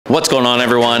What's going on,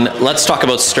 everyone? Let's talk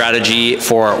about strategy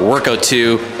for workout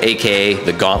 2, aka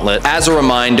the Gauntlet. As a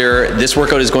reminder, this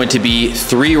workout is going to be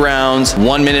 3 rounds,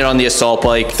 1 minute on the assault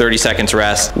bike, 30 seconds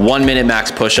rest, 1 minute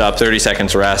max push-up, 30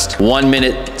 seconds rest, 1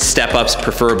 minute step-ups,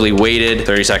 preferably weighted,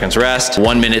 30 seconds rest,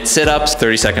 1 minute sit-ups,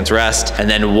 30 seconds rest, and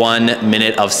then 1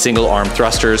 minute of single arm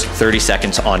thrusters, 30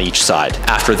 seconds on each side.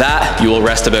 After that, you will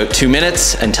rest about 2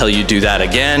 minutes until you do that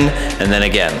again, and then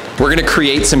again. We're gonna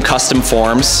create some custom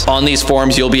forms. On these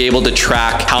forms, you'll be able to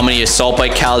track how many assault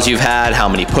bike cals you've had, how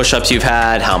many push-ups you've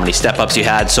had, how many step-ups you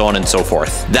had, so on and so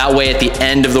forth. That way, at the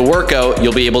end of the workout,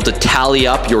 you'll be able to tally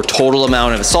up your total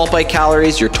amount of assault bike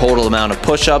calories, your total amount of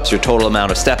push-ups, your total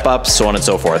amount of step-ups, so on and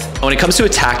so forth. When it comes to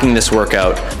attacking this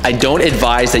workout, I don't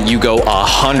advise that you go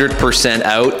 100%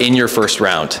 out in your first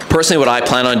round. Personally, what I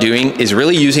plan on doing is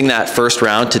really using that first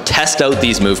round to test out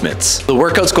these movements. The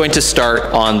workout's going to start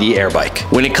on the air bike.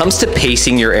 When it comes to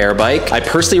pacing your air bike, I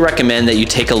personally recommend that you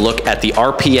take a look at the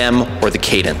RPM or the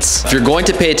cadence. If you're going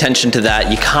to pay attention to that,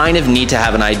 you kind of need to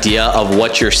have an idea of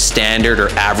what your standard or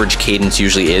average cadence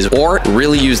usually is, or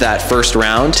really use that first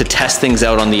round to test things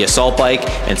out on the assault bike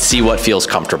and see what feels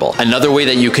comfortable. Another way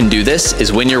that you can do this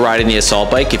is when you're riding the assault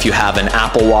bike, if you have an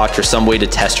Apple Watch or some way to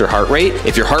test your heart rate,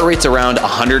 if your heart rate's around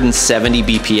 170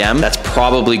 BPM, that's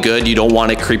probably good. You don't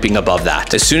want it creeping above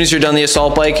that. As soon as you're done the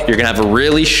assault bike, you're gonna have a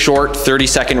really short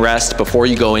 30-second rest before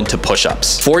you go into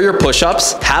push-ups. For your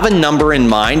push-ups, have a number in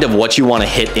mind of what you want to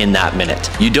hit in that minute.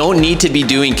 You don't need to be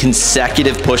doing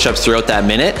consecutive push-ups throughout that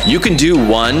minute. You can do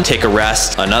one, take a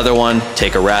rest, another one,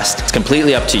 take a rest. It's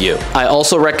completely up to you. I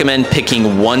also recommend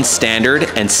picking one standard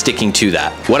and sticking to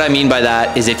that. What I mean by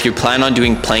that is if you plan on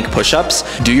doing plank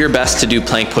push-ups, do your best to do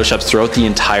plank push-ups throughout the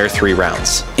entire 3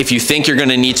 rounds. If you think you're going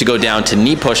to need to go down to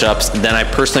knee push-ups, then I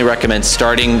personally recommend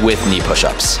starting with knee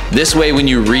push-ups. This way, when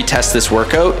you retest this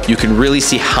workout, you can really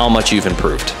see how much you've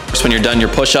improved. So when you're done your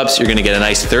push-ups, you're gonna get a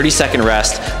nice 30-second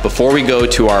rest before we go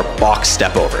to our box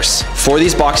step overs. For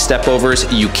these box step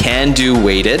overs, you can do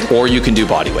weighted or you can do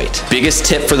body weight. Biggest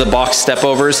tip for the box step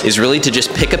overs is really to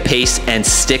just pick a pace and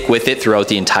stick with it throughout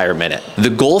the entire minute. The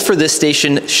goal for this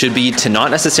station should be to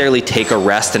not necessarily take a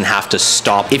rest and have to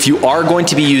stop. If you are going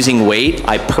to be using weight,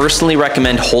 I personally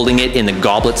recommend holding it in the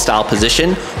goblet style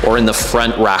position or in the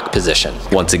front rack position.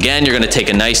 Once again, you're gonna take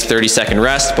a nice 30-second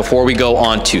rest before we go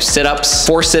on to sit-ups.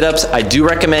 For sit-ups, I do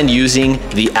recommend using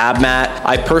the ab mat.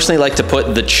 I personally like to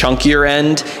put the chunkier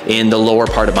end in the lower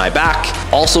part of my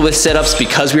back. Also with sit-ups,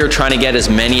 because we are trying to get as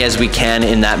many as we can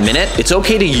in that minute, it's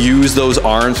okay to use those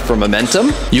arms for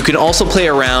momentum. You can also play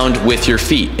around with your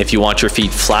feet if you want your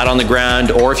feet flat on the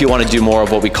ground, or if you want to do more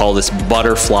of what we call this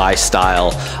butterfly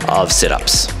style of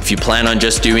sit-ups. If you plan on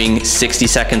just doing 60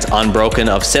 seconds unbroken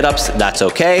of sit-ups, that's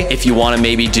okay. If you want to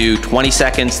maybe do 20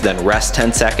 seconds, then rest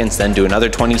 10 seconds, then do another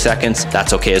 20 seconds,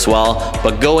 that's okay as well.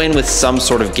 But go in with some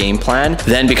sort of game plan.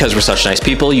 Then, because we're such nice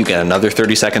people, you get another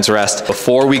 30 seconds rest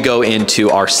before we go into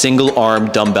our single arm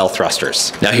dumbbell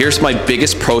thrusters. Now here's my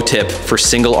biggest pro tip for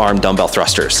single arm dumbbell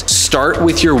thrusters. Start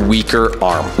with your weaker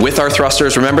arm. With our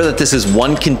thrusters, remember that this is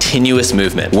one continuous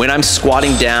movement. When I'm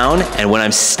squatting down and when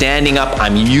I'm standing up,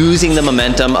 I'm using the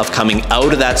momentum of coming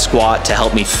out of that squat to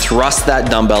help me thrust that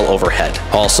dumbbell overhead.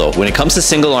 Also, when it comes to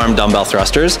single arm dumbbell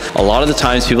thrusters, a lot of the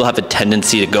times people have a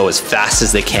tendency to go as fast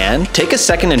as they can. Take a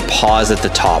second and pause at the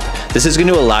top. This is going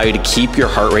to allow you to keep your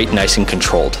heart rate nice and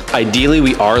controlled. Ideally,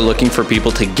 we are looking for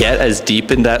people to get as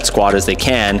deep in that squat as they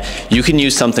can. You can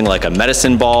use something like a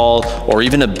medicine ball or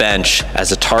even a bench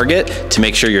as a target to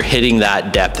make sure you're hitting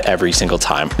that depth every single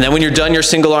time. And then when you're done your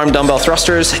single arm dumbbell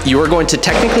thrusters, you are going to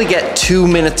technically get 2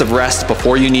 minutes of rest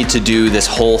before you need to do this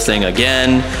whole thing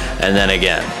again and then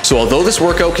again. So although this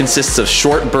workout consists of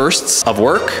short bursts of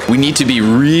work, we need to be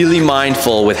really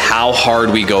mindful with how hard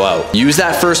we go out. Use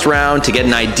that first round to get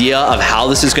an idea of how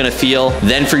this is gonna feel.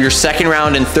 Then for your second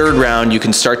round and third round, you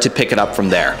can start to pick it up from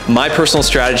there. My personal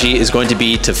strategy is going to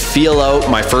be to feel out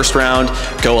my first round,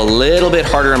 go a little bit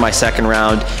harder in my second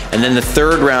round, and then the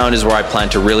third round is where I plan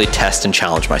to really test and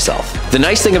challenge myself. The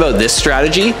nice thing about this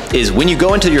strategy is when you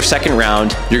go into your second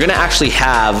round, you're gonna actually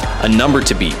have a number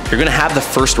to beat. You're gonna have the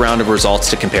first round of results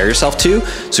to compare yourself to.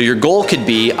 So your goal could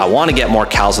be, I wanna get more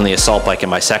cals on the assault bike in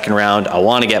my second round, I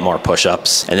wanna get more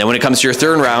push-ups. And then when it comes to your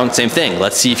third round, same thing.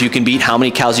 Let's see if you can beat how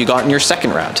many cals you got in your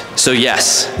second round. So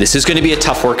yes, this is gonna be a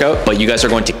tough workout, but you guys are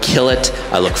going to kill it.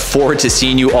 I look forward to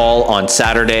seeing you all on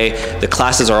Saturday. The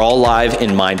classes are all live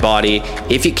in Mind Body.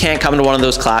 If you can't come to one of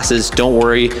those classes, don't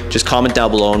worry, just comment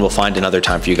down below and we'll find another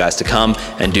time for you guys to come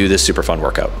and do this super fun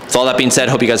workout. With all that being said,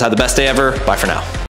 hope you guys have the best day ever. Bye for now.